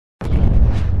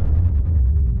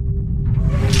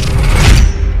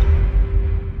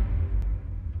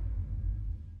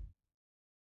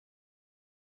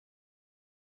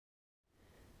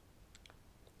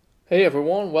Hey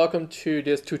everyone, welcome to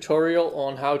this tutorial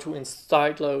on how to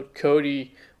sideload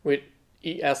Kodi with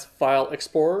ES File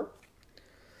Explorer.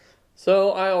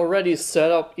 So I already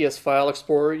set up ES File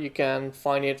Explorer. You can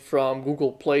find it from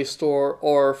Google Play Store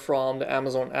or from the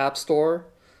Amazon App Store.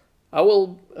 I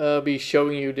will be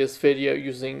showing you this video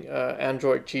using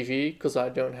Android TV because I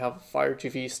don't have a Fire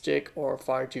TV stick or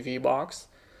Fire TV box.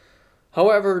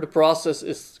 However, the process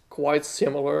is quite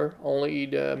similar, only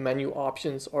the menu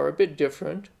options are a bit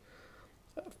different.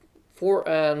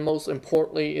 And most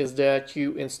importantly is that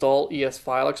you install ES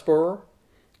File Explorer.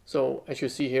 So as you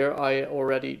see here, I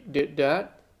already did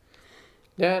that.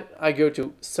 Then I go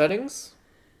to Settings,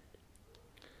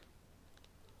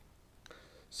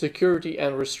 Security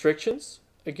and Restrictions.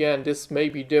 Again, this may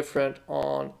be different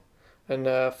on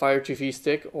a Fire TV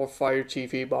stick or Fire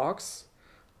TV box.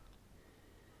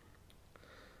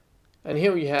 And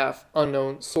here we have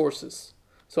unknown sources.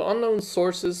 So unknown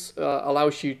sources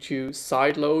allows you to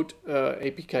sideload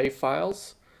APK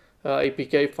files.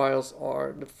 APK files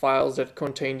are the files that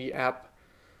contain the app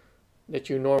that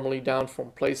you normally download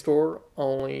from Play Store.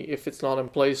 Only if it's not in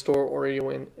Play Store or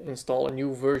you install a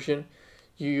new version,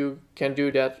 you can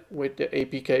do that with the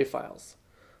APK files.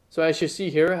 So as you see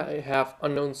here, I have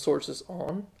unknown sources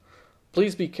on.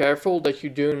 Please be careful that you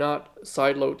do not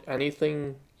sideload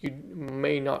anything you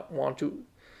may not want to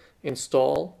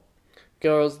install,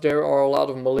 because there are a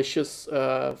lot of malicious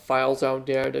files out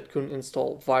there that can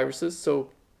install viruses,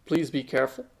 so please be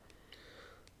careful.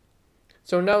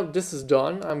 So now this is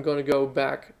done, I'm going to go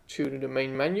back to the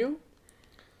main menu,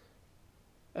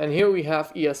 and here we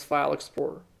have ES File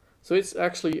Explorer. So it's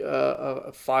actually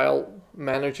a file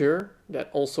manager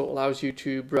that also allows you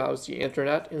to browse the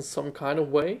internet in some kind of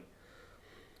way.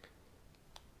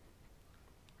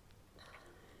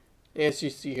 As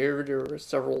you see here, there are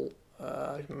several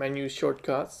menu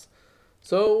shortcuts.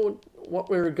 So what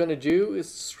we're gonna do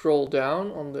is scroll down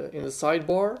in the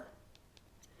sidebar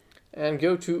and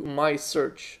go to My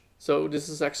Search. So this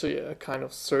is actually a kind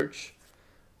of search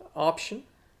option.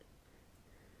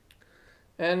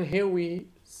 And here we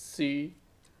see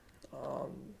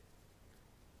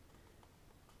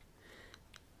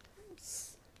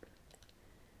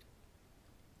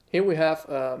here we have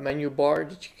a menu bar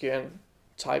that you can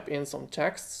type in some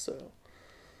text. So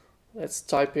let's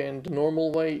type in the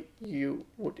normal way you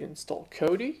would install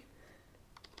Kodi.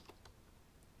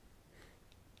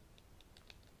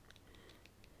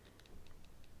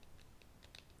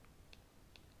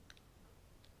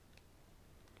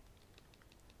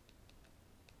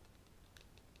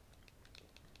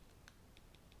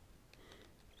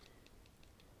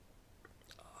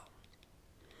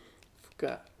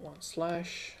 Forgot one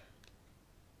slash.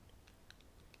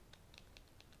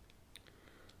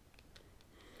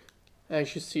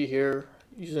 As you see here,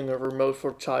 using a remote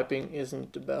for typing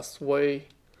isn't the best way,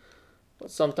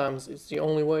 but sometimes it's the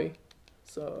only way.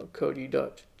 So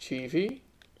Kodi.tv.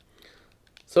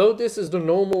 So this is the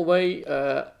normal way.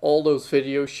 All those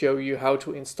videos show you how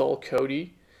to install Kodi.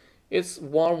 It's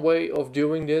one way of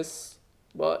doing this,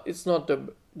 but it's not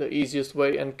the easiest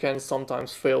way and can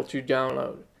sometimes fail to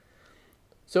download.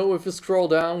 So if you scroll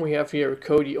down, we have here a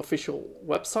Kodi official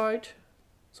website.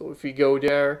 So if we go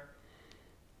there,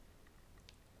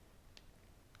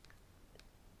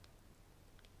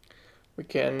 we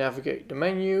can navigate the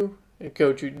menu and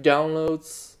go to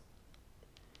Downloads.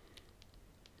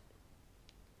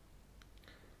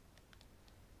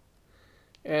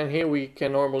 And here we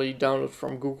can normally download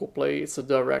from Google Play. It's a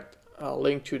direct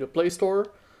link to the Play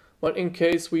Store. But in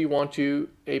case we want to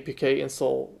APK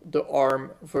install the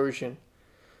ARM version.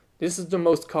 This is the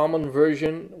most common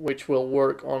version, which will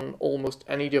work on almost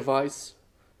any device.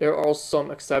 There are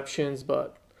some exceptions,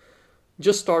 but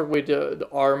just start with the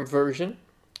ARM version.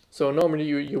 So normally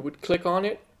you would click on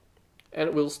it and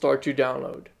it will start to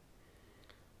download.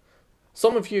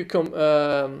 Some of you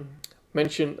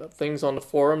mention things on the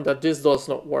forum that this does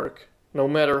not work, no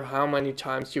matter how many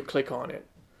times you click on it.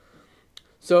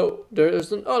 So there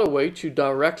is another way to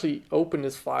directly open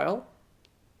this file.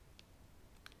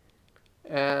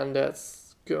 And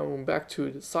that's going back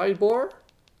to the sidebar.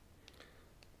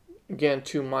 Again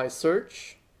to My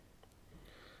Search.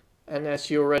 And as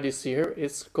you already see here,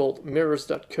 it's called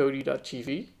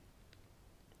mirrors.kodi.tv.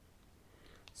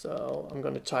 So I'm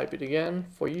going to type it again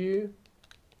for you.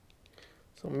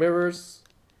 So mirrors.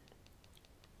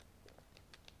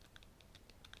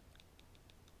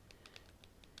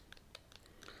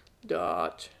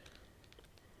 Dot.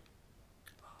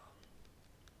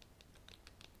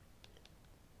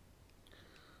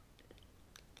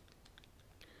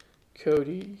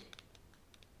 Kodi.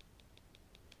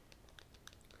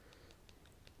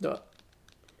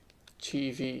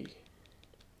 TV.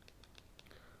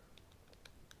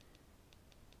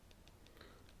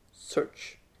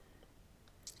 search.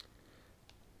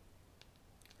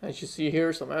 As you see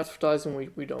here, some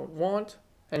advertising we don't want.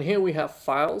 And here we have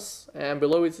files, and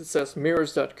below it says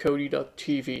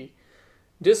mirrors.kodi.tv.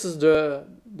 This is the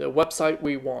website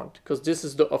we want, because this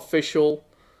is the official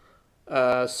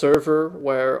server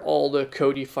where all the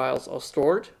Kodi files are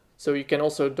stored. So you can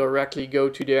also directly go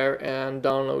to there and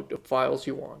download the files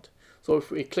you want. So if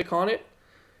we click on it,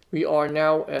 we are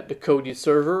now at the Kodi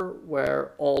server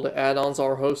where all the add-ons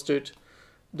are hosted,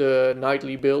 the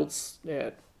nightly builds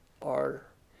that are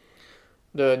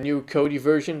the new Kodi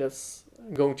version that's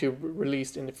going to be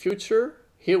released in the future.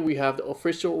 Here we have the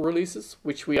official releases,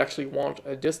 which we actually want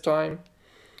at this time.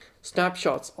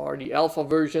 Snapshots are the alpha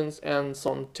versions and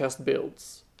some test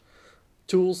builds.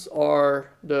 Tools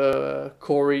are the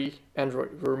Kodi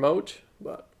Android remote,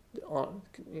 but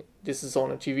this is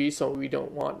on a TV, so we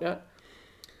don't want that.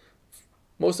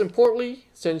 Most importantly,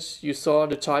 since you saw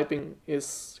the typing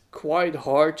is quite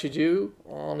hard to do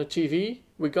on the TV,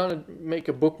 we're gonna make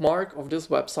a bookmark of this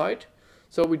website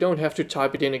so we don't have to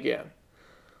type it in again.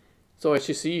 So as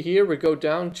you see here, we go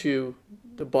down to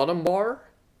the bottom bar,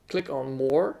 click on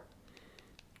More,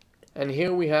 and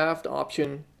here we have the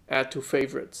option Add to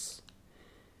Favorites.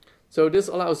 So this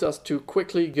allows us to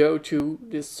quickly go to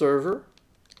this server.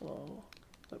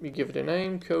 Let me give it a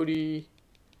name, Kodi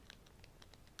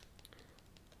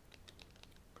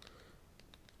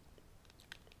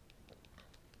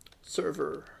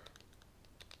server.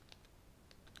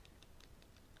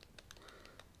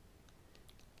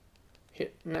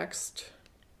 Hit next.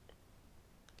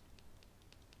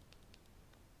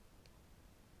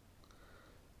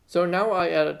 So now I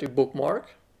added the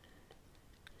bookmark,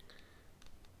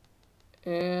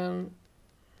 and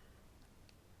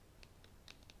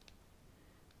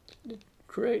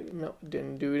great, no,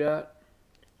 didn't do that.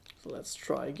 So let's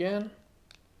try again.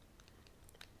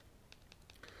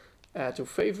 Add to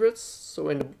favorites. So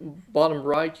in the bottom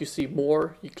right you see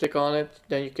more, you click on it,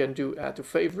 then you can do add to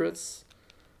favorites.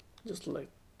 Just like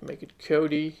make it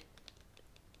Kodi.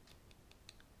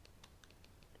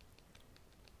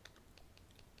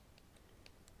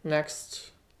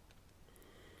 Next.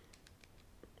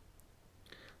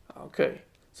 Okay,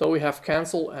 so we have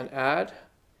cancel and add.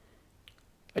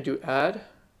 I do add.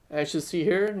 As you see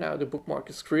here, now the bookmark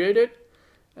is created,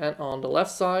 and on the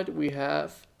left side we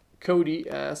have Kodi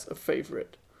as a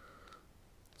favorite.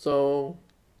 So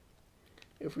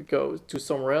if we go to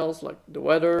somewhere else like the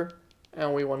weather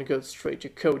and we want to go straight to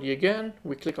Kodi again,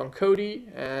 we click on Kodi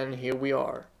and here we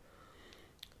are.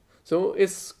 So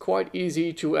it's quite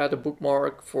easy to add a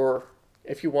bookmark for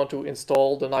if you want to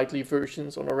install the nightly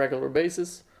versions on a regular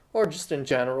basis or just in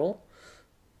general.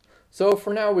 So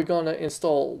for now we're gonna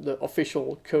install the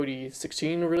official Kodi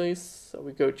 16 release. So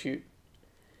we go to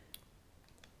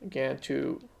again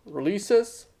to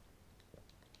releases,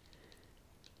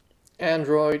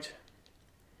 Android,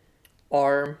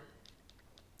 ARM,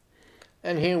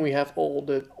 and here we have all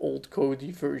the old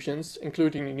Kodi versions,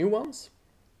 including the new ones.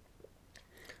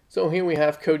 So here we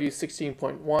have Kodi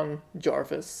 16.1,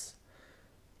 Jarvis,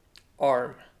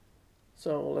 ARM.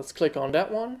 So let's click on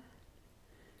that one.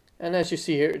 And as you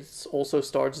see here, it also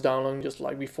starts downloading just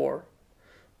like before.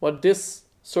 But this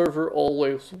server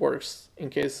always works in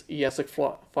case ESX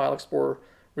File Explorer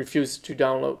refuses to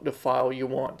download the file you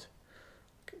want.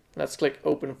 Okay, let's click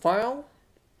Open File.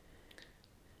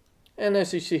 And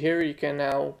as you see here, you can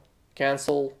now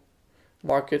cancel.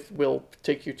 Market will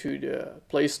take you to the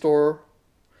Play Store,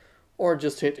 or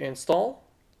just hit Install.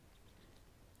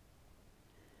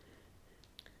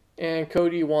 And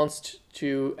Kodi wants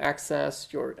to access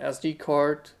your SD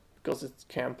card because it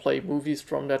can play movies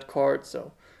from that card.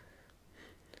 So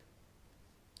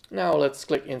now let's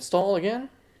click Install again.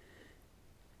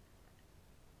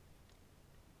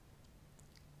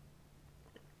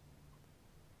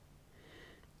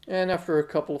 And after a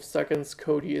couple of seconds,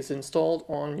 Kodi is installed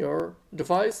on your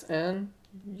device and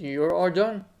you are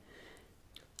done.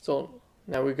 So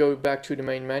now we go back to the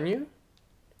main menu,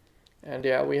 and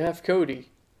there we have Kodi.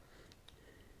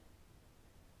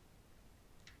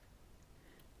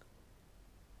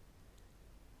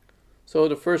 So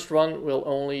the first run will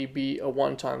only be a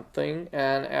one-time thing,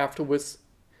 and afterwards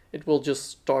it will just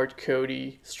start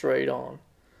Kodi straight on.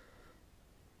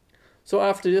 So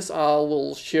after this I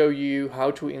will show you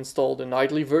how to install the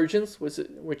nightly versions,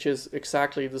 which is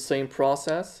exactly the same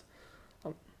process.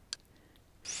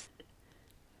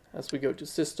 As we go to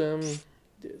System,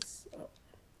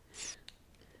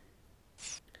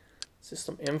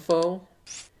 System Info,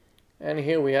 and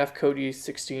here we have Kodi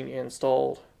 16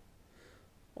 installed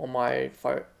on my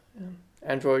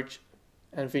Android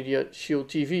NVIDIA Shield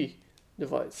TV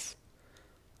device.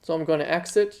 So I'm going to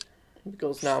exit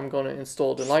because now I'm going to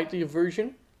install the nightly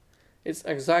version. It's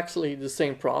exactly the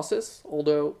same process,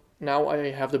 although now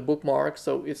I have the bookmark,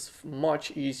 so it's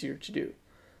much easier to do.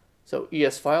 So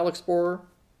ES File Explorer.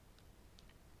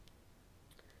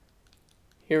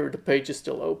 Here the page is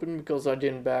still open because I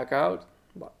didn't back out.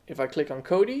 But if I click on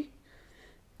Kodi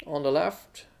on the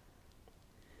left,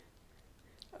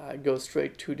 I go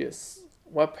straight to this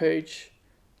web page.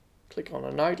 Click on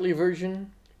the nightly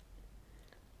version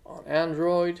on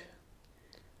Android,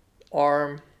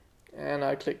 ARM, and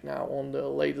I click now on the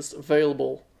latest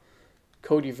available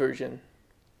Kodi version.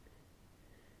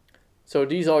 So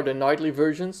these are the nightly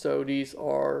versions, so these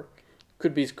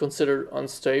could be considered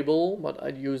unstable, but I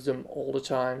use them all the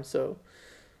time. So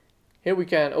here we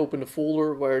can open the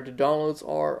folder where the downloads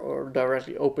are, or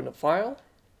directly open a file.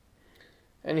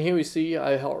 And here we see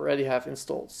I already have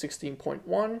installed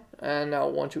 16.1 and now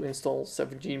want to install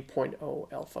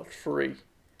 17.0 Alpha 3.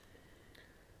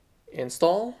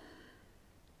 Install.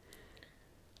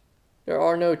 There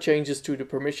are no changes to the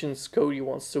permissions Kodi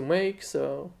wants to make,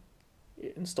 so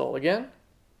install again.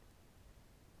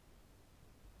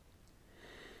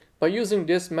 By using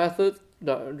this method,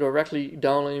 directly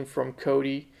downloading from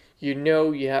Kodi, you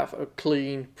know you have a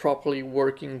clean, properly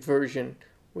working version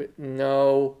with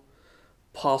no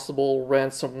possible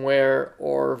ransomware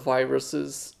or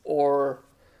viruses or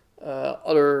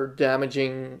other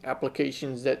damaging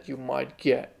applications that you might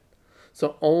get.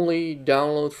 So only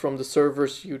download from the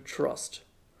servers you trust.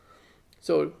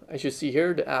 So as you see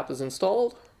here, the app is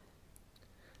installed.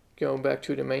 Going back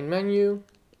to the main menu,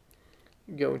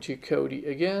 going to Kodi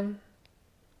again,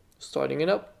 starting it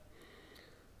up.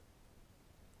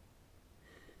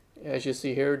 As you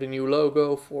see here, the new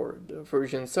logo for the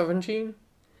version 17.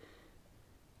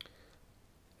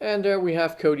 And there we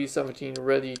have Kodi 17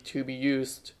 ready to be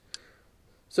used.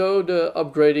 So the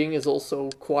upgrading is also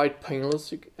quite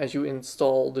painless as you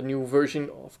install the new version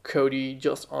of Kodi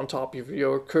just on top of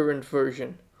your current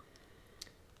version.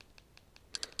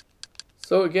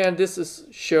 So again, this is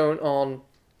shown on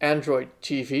Android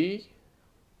TV,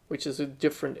 which is a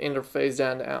different interface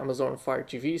than the Amazon Fire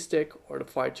TV stick or the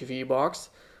Fire TV box,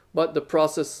 but the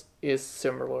process is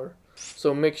similar.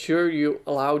 So make sure you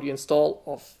allow the install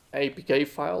of APK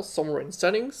files somewhere in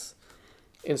settings.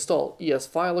 Install ES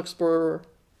File Explorer.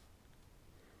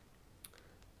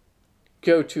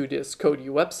 Go to this Kodi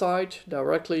website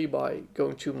directly by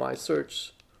going to my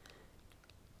search,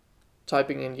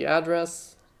 typing in the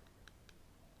address.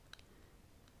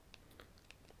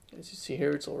 As you see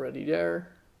here, it's already there.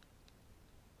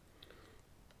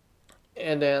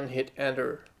 And then hit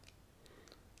enter.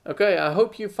 Okay, I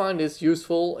hope you find this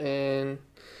useful, and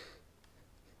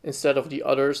instead of the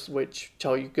others which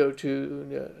tell you go to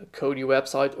the Kodi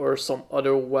website or some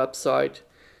other website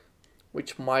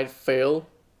which might fail.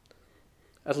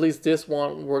 At least this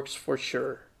one works for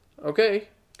sure. Okay,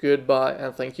 goodbye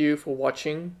and thank you for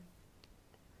watching.